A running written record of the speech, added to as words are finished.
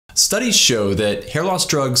Studies show that hair loss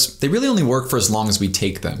drugs, they really only work for as long as we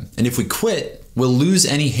take them. And if we quit, we'll lose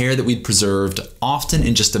any hair that we'd preserved, often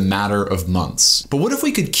in just a matter of months. But what if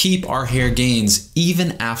we could keep our hair gains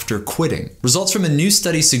even after quitting? Results from a new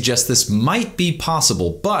study suggest this might be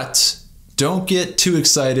possible, but don't get too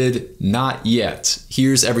excited, not yet.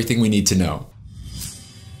 Here's everything we need to know.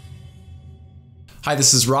 Hi,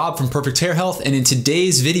 this is Rob from Perfect Hair Health, and in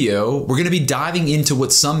today's video, we're going to be diving into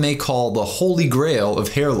what some may call the holy grail of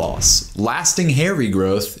hair loss, lasting hair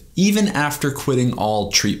regrowth even after quitting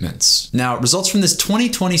all treatments. Now, results from this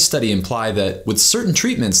 2020 study imply that with certain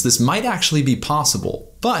treatments, this might actually be possible.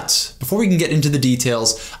 But before we can get into the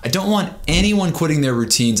details, I don't want anyone quitting their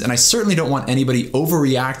routines, and I certainly don't want anybody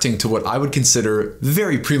overreacting to what I would consider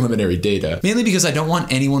very preliminary data, mainly because I don't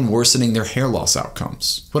want anyone worsening their hair loss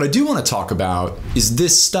outcomes. What I do want to talk about is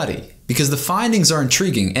this study, because the findings are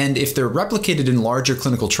intriguing, and if they're replicated in larger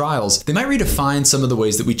clinical trials, they might redefine some of the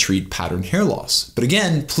ways that we treat pattern hair loss. But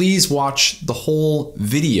again, please watch the whole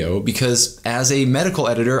video, because as a medical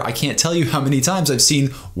editor, I can't tell you how many times I've seen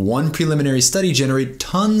one preliminary study generate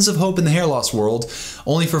tons of hope in the hair loss world,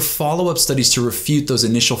 only for follow-up studies to refute those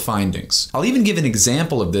initial findings. I'll even give an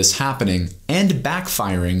example of this happening and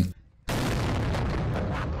backfiring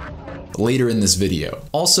later in this video.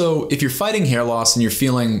 Also, if you're fighting hair loss and you're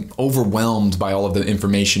feeling overwhelmed by all of the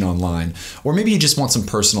information online, or maybe you just want some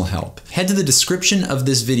personal help, head to the description of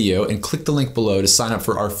this video and click the link below to sign up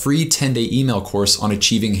for our free 10-day email course on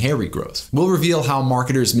achieving hair regrowth. We'll reveal how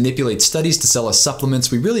marketers manipulate studies to sell us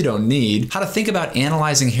supplements we really don't need, how to think about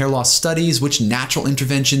analyzing hair loss studies, which natural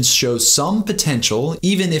interventions show some potential,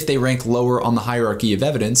 even if they rank lower on the hierarchy of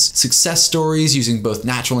evidence, success stories using both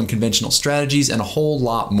natural and conventional strategies, and a whole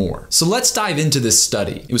lot more. So let's dive into this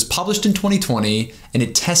study. It was published in 2020, and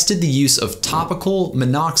it tested the use of topical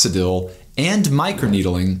minoxidil and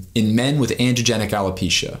microneedling in men with androgenic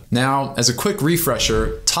alopecia. Now, as a quick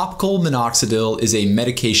refresher, topical minoxidil is a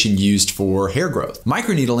medication used for hair growth.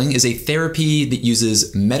 Microneedling is a therapy that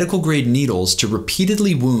uses medical-grade needles to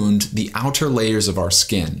repeatedly wound the outer layers of our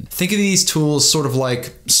skin. Think of these tools sort of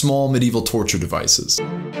like small medieval torture devices.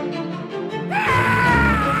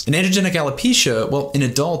 In androgenic alopecia, well, in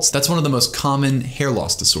adults, that's one of the most common hair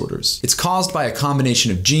loss disorders. It's caused by a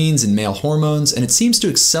combination of genes and male hormones, and it seems to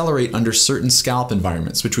accelerate under certain scalp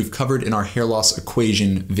environments, which we've covered in our hair loss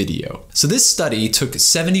equation video. So this study took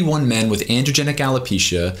 71 men with androgenic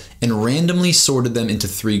alopecia and randomly sorted them into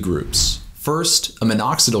 3 groups. First, a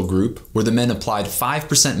minoxidil group, where the men applied 5%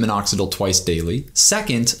 minoxidil twice daily.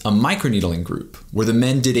 Second, a microneedling group, where the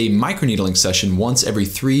men did a microneedling session once every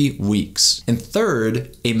 3 weeks. And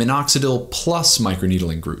third, a minoxidil plus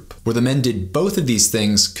microneedling group, where the men did both of these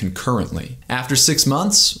things concurrently. After 6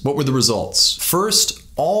 months, what were the results? First,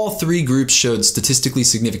 all 3 groups showed statistically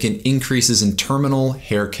significant increases in terminal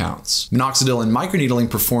hair counts. Minoxidil and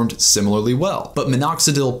microneedling performed similarly well, but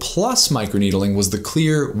minoxidil plus microneedling was the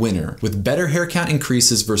clear winner, with better hair count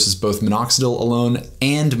increases versus both minoxidil alone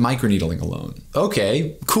and microneedling alone.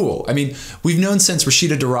 Okay, cool. I mean, we've known since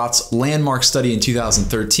Rashida Darat's landmark study in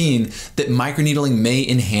 2013 that microneedling may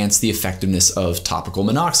enhance the effectiveness of topical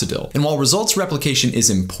minoxidil. And while results replication is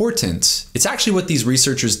important, it's actually what these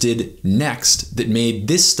researchers did next that made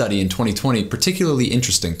this study in 2020 particularly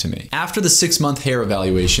interesting to me. After the 6-month hair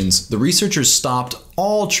evaluations, the researchers stopped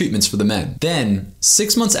all treatments for the men. Then,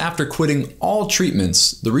 6 months after quitting all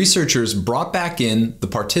treatments, the researchers brought back in the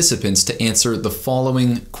participants to answer the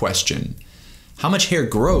following question. How much hair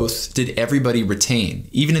growth did everybody retain,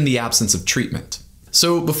 even in the absence of treatment?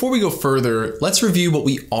 So before we go further, let's review what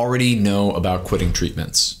we already know about quitting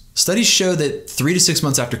treatments. Studies show that 3 to 6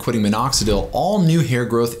 months after quitting minoxidil, all new hair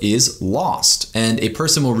growth is lost, and a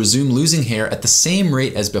person will resume losing hair at the same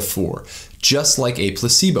rate as before, just like a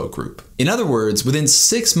placebo group. In other words, within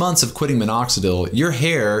 6 months of quitting minoxidil, your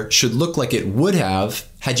hair should look like it would have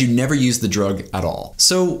had you never used the drug at all.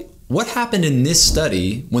 So what happened in this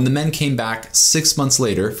study when the men came back 6 months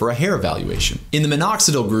later for a hair evaluation? In the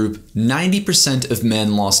minoxidil group, 90% of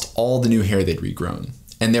men lost all the new hair they'd regrown,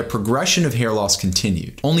 and their progression of hair loss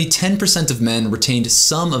continued. Only 10% of men retained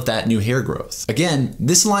some of that new hair growth. Again,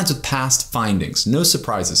 this aligns with past findings, no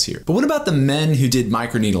surprises here. But what about the men who did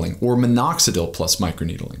microneedling, or minoxidil plus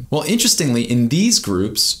microneedling? Well, interestingly, in these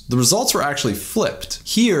groups, the results were actually flipped.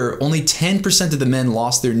 Here, only 10% of the men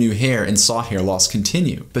lost their new hair and saw hair loss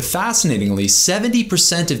continue. But fascinatingly,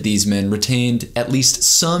 70% of these men retained at least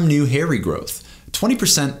some new hair regrowth,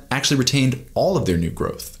 20% actually retained all of their new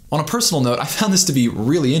growth. On a personal note, I found this to be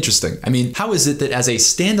really interesting. I mean, how is it that as a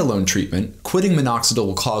standalone treatment, quitting minoxidil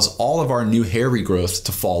will cause all of our new hair regrowth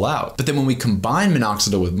to fall out? But then when we combine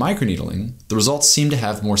minoxidil with microneedling, the results seem to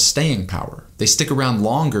have more staying power. They stick around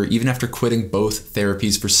longer even after quitting both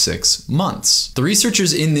therapies for 6 months. The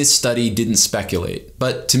researchers in this study didn't speculate,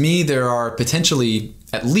 but to me there are potentially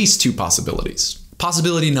at least 2 possibilities.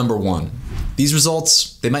 Possibility number 1. These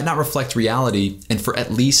results, they might not reflect reality, and for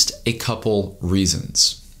at least a couple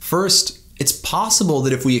reasons. First, it's possible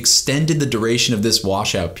that if we extended the duration of this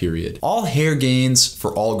washout period, all hair gains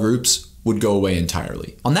for all groups would go away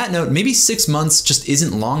entirely. On that note, maybe 6 months just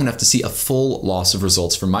isn't long enough to see a full loss of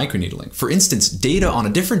results from microneedling. For instance, data on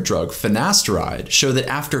a different drug, finasteride, show that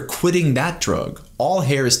after quitting that drug, all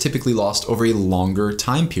hair is typically lost over a longer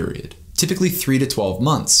time period, typically 3 to 12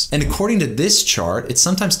 months. And according to this chart, it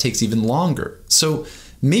sometimes takes even longer. So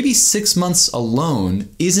maybe 6 months alone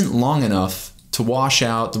isn't long enough to wash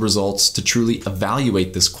out the results to truly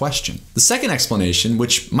evaluate this question. The second explanation,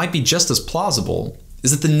 which might be just as plausible,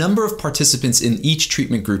 is that the number of participants in each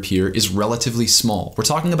treatment group here is relatively small. We're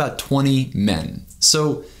talking about 20 men.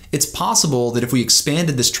 So it's possible that if we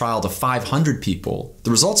expanded this trial to 500 people,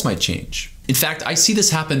 the results might change. In fact, I see this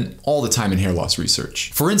happen all the time in hair loss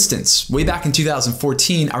research. For instance, way back in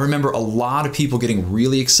 2014, I remember a lot of people getting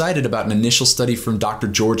really excited about an initial study from Dr.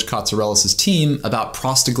 George Katsarelis' team about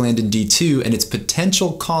prostaglandin D2 and its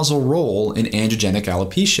potential causal role in androgenic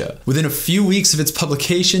alopecia. Within a few weeks of its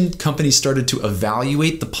publication, companies started to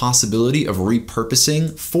evaluate the possibility of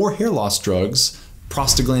repurposing for hair loss drugs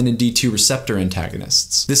prostaglandin D2 receptor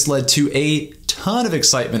antagonists. This led to a ton of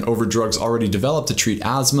excitement over drugs already developed to treat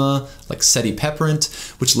asthma, like cetipeprant,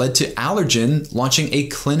 which led to Allergan launching a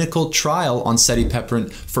clinical trial on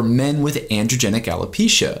cetipeprant for men with androgenic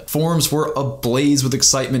alopecia. Forums were ablaze with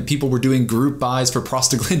excitement. People were doing group buys for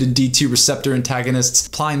prostaglandin D2 receptor antagonists,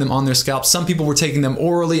 applying them on their scalp. Some people were taking them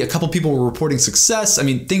orally. A couple people were reporting success. I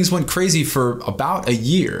mean, things went crazy for about a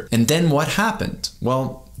year. And then what happened?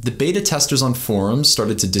 Well, the beta testers on forums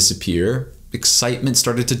started to disappear, excitement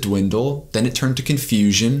started to dwindle, then it turned to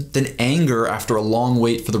confusion, then anger after a long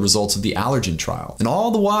wait for the results of the Allergan trial. And all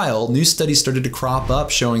the while, new studies started to crop up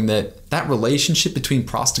showing that relationship between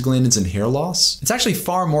prostaglandins and hair loss, it's actually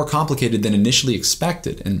far more complicated than initially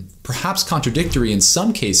expected, and perhaps contradictory in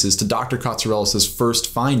some cases to Dr. Katsarelis' first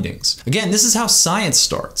findings. Again, this is how science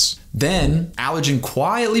starts. Then, Allergan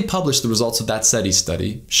quietly published the results of that SETI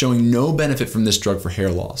study, showing no benefit from this drug for hair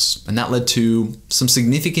loss. And that led to some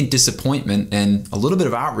significant disappointment and a little bit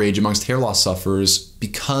of outrage amongst hair loss sufferers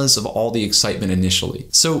because of all the excitement initially.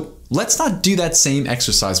 So let's not do that same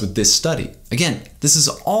exercise with this study. Again, this is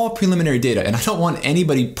all preliminary data, and I don't want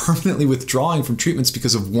anybody permanently withdrawing from treatments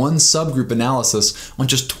because of one subgroup analysis on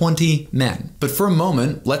just 20 men. But for a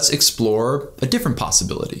moment, let's explore a different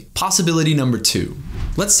possibility. Possibility number 2.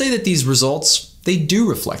 Let's say that these results, they do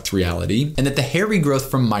reflect reality, and that the hair regrowth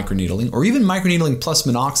from microneedling, or even microneedling plus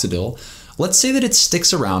minoxidil, let's say that it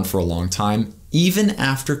sticks around for a long time, even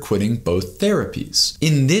after quitting both therapies.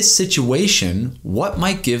 In this situation, what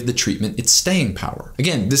might give the treatment its staying power?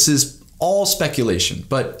 Again, this is all speculation,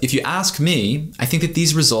 but if you ask me, I think that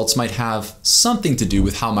these results might have something to do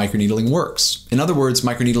with how microneedling works. In other words,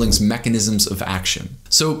 microneedling's mechanisms of action.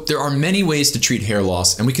 So there are many ways to treat hair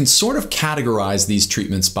loss, and we can sort of categorize these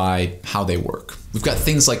treatments by how they work. We've got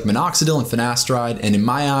things like minoxidil and finasteride, and in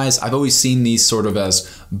my eyes, I've always seen these sort of as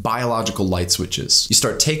biological light switches. You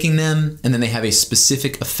start taking them, and then they have a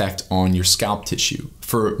specific effect on your scalp tissue.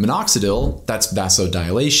 For minoxidil, that's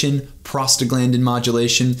vasodilation, prostaglandin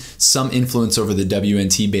modulation, some influence over the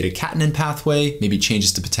WNT beta-catenin pathway, maybe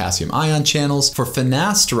changes to potassium ion channels. For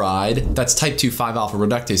finasteride, that's type 2 5-alpha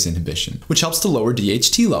reductase inhibition, which helps to lower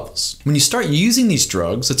DHT levels. When you start using these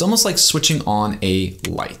drugs, it's almost like switching on a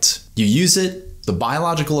light. You use it, the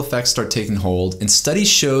biological effects start taking hold, and studies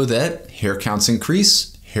show that hair counts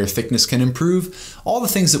increase, hair thickness can improve, all the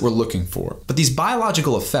things that we're looking for. But these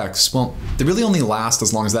biological effects, well, they really only last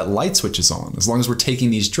as long as that light switch is on, as long as we're taking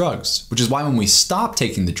these drugs, which is why when we stop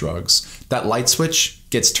taking the drugs, that light switch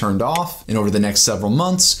gets turned off, and over the next several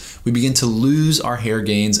months, we begin to lose our hair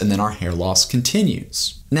gains, and then our hair loss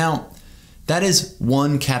continues. Now, that is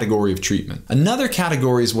one category of treatment. Another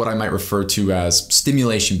category is what I might refer to as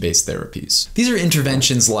stimulation-based therapies. These are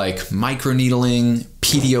interventions like microneedling,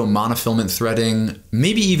 PDO monofilament threading,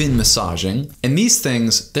 maybe even massaging. And these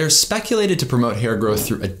things, they're speculated to promote hair growth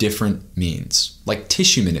through a different means, like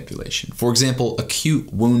tissue manipulation. For example,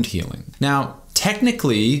 acute wound healing. Now,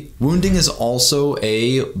 technically, wounding is also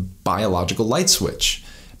a biological light switch,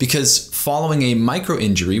 because following a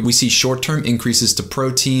micro-injury, we see short-term increases to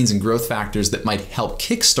proteins and growth factors that might help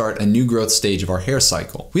kickstart a new growth stage of our hair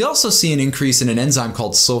cycle. We also see an increase in an enzyme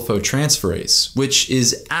called sulfotransferase, which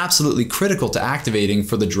is absolutely critical to activating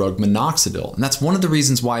for the drug minoxidil. And that's one of the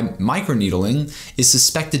reasons why microneedling is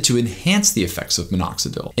suspected to enhance the effects of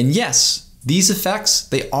minoxidil. And yes, these effects,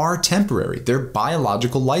 they are temporary. They're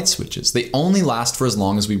biological light switches. They only last for as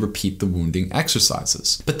long as we repeat the wounding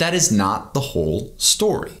exercises. But that is not the whole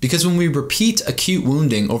story. Because when we repeat acute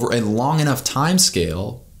wounding over a long enough time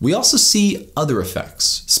scale, we also see other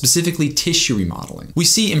effects, specifically tissue remodeling. We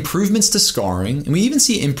see improvements to scarring, and we even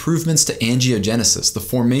see improvements to angiogenesis, the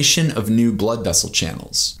formation of new blood vessel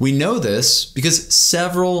channels. We know this because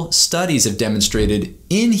several studies have demonstrated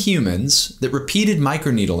in humans that repeated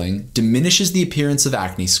microneedling diminishes the appearance of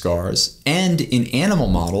acne scars, and in animal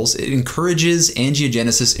models, it encourages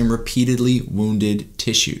angiogenesis in repeatedly wounded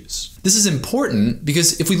tissues. This is important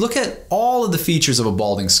because if we look at all of the features of a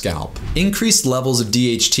balding scalp, increased levels of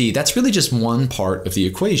DHT, that's really just one part of the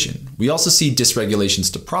equation. We also see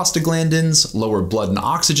dysregulations to prostaglandins, lower blood and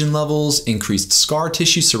oxygen levels, increased scar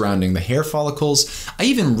tissue surrounding the hair follicles. I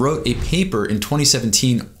even wrote a paper in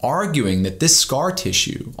 2017 arguing that this scar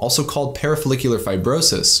tissue, also called parafollicular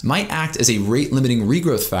fibrosis, might act as a rate-limiting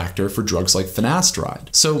regrowth factor for drugs like finasteride.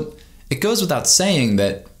 So it goes without saying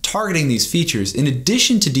that targeting these features, in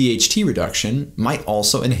addition to DHT reduction, might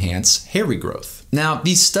also enhance hair regrowth. Now,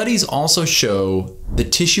 these studies also show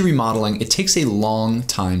that tissue remodeling, it takes a long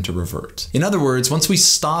time to revert. In other words, once we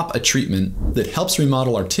stop a treatment that helps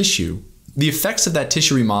remodel our tissue, the effects of that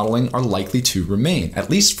tissue remodeling are likely to remain, at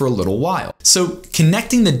least for a little while. So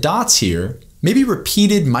connecting the dots here, maybe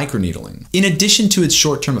repeated microneedling, in addition to its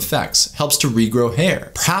short-term effects, helps to regrow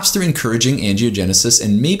hair. Perhaps they're encouraging angiogenesis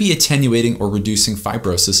and maybe attenuating or reducing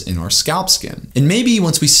fibrosis in our scalp skin. And maybe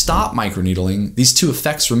once we stop microneedling, these two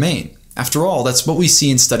effects remain. After all, that's what we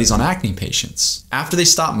see in studies on acne patients. After they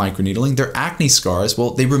stop microneedling, their acne scars,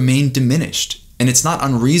 well, they remain diminished. And it's not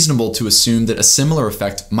unreasonable to assume that a similar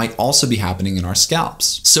effect might also be happening in our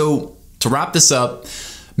scalps. So to wrap this up,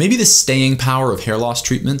 maybe the staying power of hair loss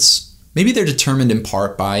treatments, maybe they're determined in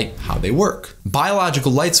part by how they work.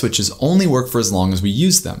 Biological light switches only work for as long as we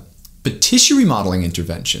use them. But tissue remodeling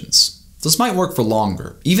interventions, those might work for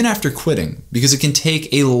longer, even after quitting, because it can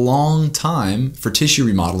take a long time for tissue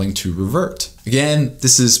remodeling to revert. Again,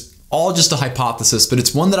 this is all just a hypothesis, but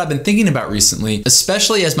it's one that I've been thinking about recently,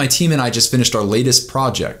 especially as my team and I just finished our latest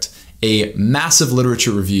project, a massive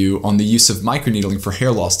literature review on the use of microneedling for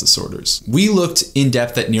hair loss disorders. We looked in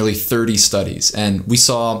depth at nearly 30 studies, and we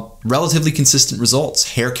saw relatively consistent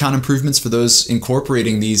results, hair count improvements for those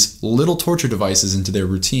incorporating these little torture devices into their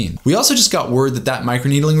routine. We also just got word that that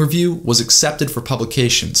microneedling review was accepted for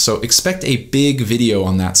publication, so expect a big video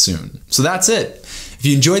on that soon. So that's it. If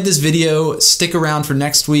you enjoyed this video, stick around for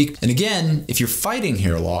next week. And again, if you're fighting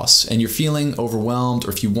hair loss and you're feeling overwhelmed, or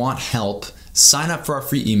if you want help, sign up for our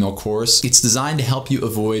free email course. It's designed to help you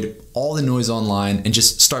avoid all the noise online and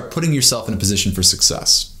just start putting yourself in a position for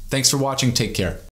success. Thanks for watching. Take care.